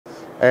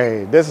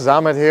Hey, this is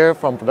Ahmed here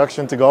from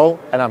ProductionToGo,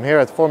 and I'm here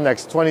at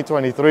Formnext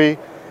 2023.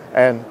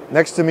 And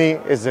next to me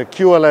is the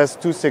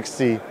QLS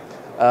 260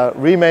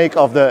 remake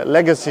of the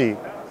legacy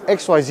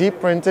XYZ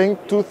printing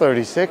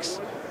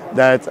 236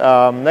 that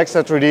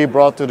Nexa3D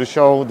brought to the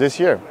show this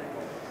year.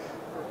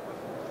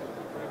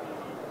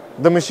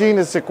 The machine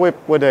is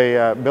equipped with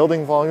a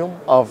building volume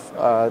of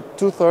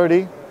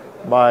 230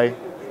 by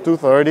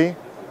 230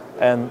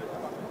 and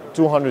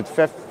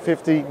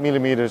 250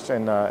 millimeters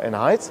in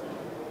height.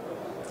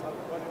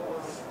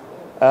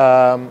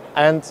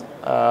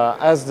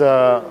 As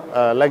the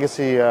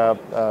legacy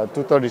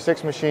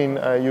 236 machine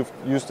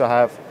used to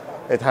have,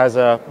 it has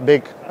a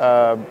big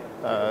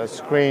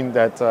screen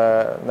that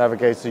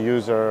navigates the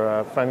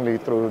user friendly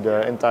through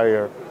the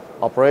entire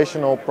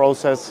operational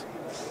process.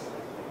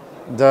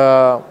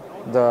 The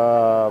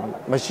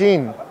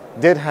machine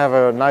did have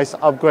a nice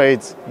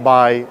upgrade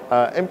by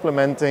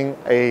implementing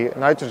a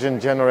nitrogen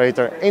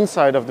generator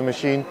inside of the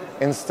machine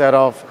instead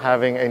of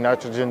having a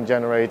nitrogen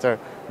generator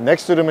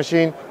next to the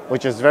machine,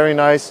 which is very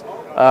nice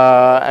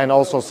and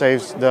also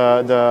saves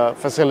the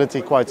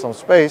facility quite some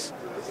space.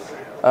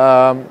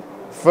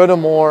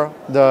 Furthermore,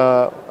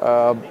 the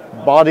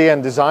body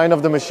and design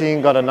of the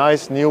machine got a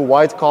nice new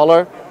white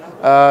color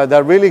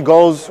that really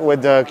goes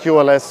with the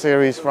QLS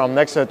series from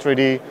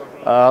Nexa3D,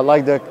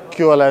 like the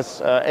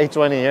QLS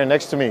 820 here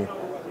next to me.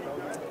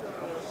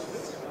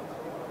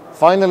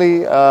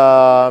 Finally,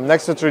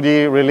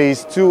 Nexa3D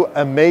released two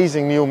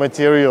amazing new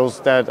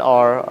materials that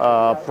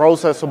are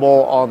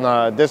processable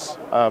on this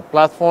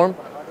platform.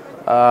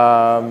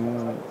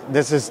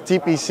 This is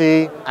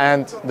TPC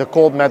and the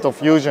cold metal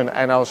fusion,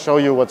 and I'll show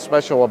you what's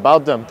special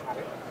about them.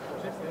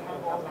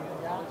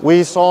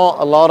 We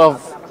saw a lot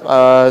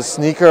of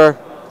sneaker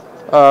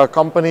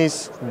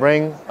companies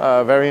bring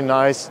very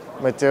nice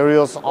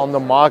materials on the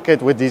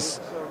market with these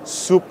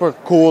super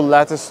cool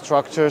lattice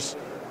structures,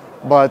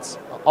 but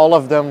all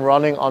of them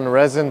running on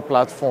resin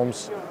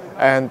platforms.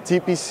 And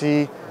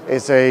TPC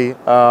is a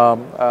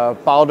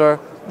powder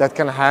that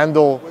can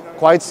handle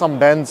quite some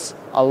bends,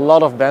 a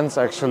lot of bends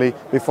actually,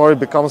 before it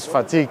becomes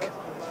fatigue.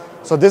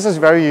 So this is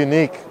very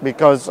unique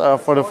because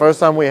for the first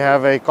time we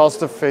have a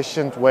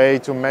cost-efficient way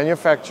to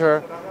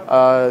manufacture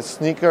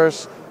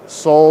sneakers,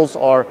 soles,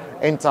 or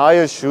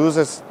entire shoes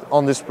as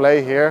on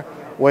display here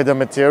with a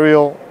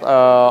material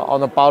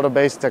on a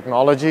powder-based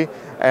technology.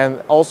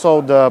 And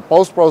also the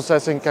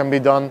post-processing can be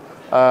done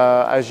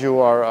as you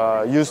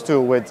are used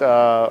to with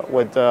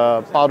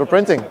powder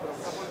printing.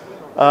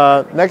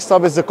 Next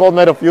up is the cold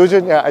metal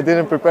fusion. Yeah, I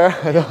didn't prepare.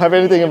 I don't have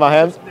anything in my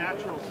hands.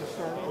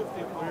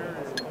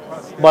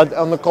 But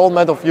on the cold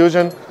metal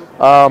fusion,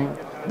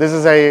 this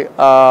is a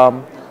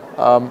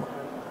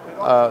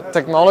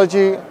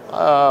technology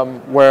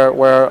where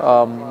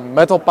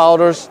metal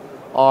powders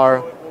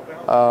are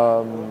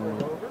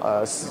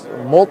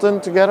molten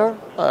together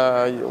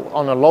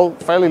on a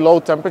fairly low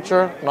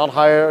temperature, not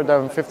higher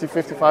than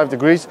 50-55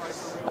 degrees.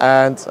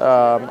 And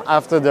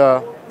after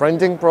the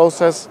printing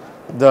process,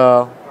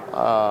 the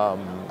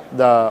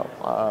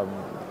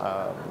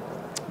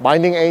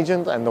binding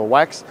agent and the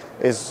wax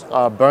is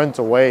burnt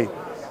away.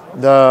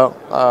 The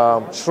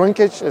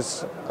shrinkage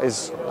is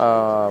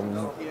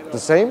the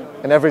same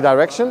in every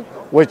direction,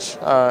 which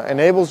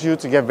enables you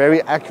to get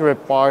very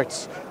accurate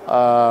parts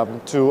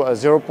to a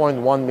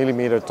 0.1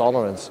 millimeter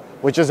tolerance,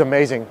 which is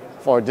amazing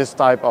for this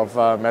type of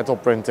metal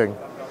printing.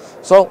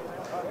 So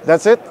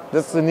that's it.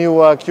 That's the new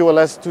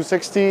QLS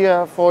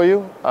 260 for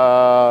you.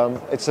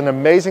 It's an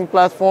amazing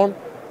platform.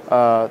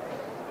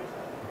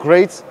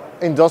 Great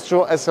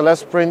industrial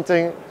SLS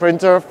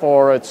printer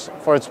for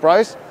its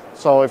price.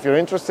 So if you're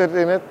interested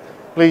in it,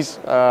 please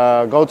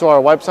go to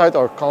our website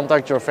or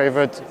contact your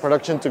favorite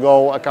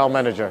ProductionToGo account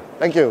manager.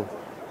 Thank you.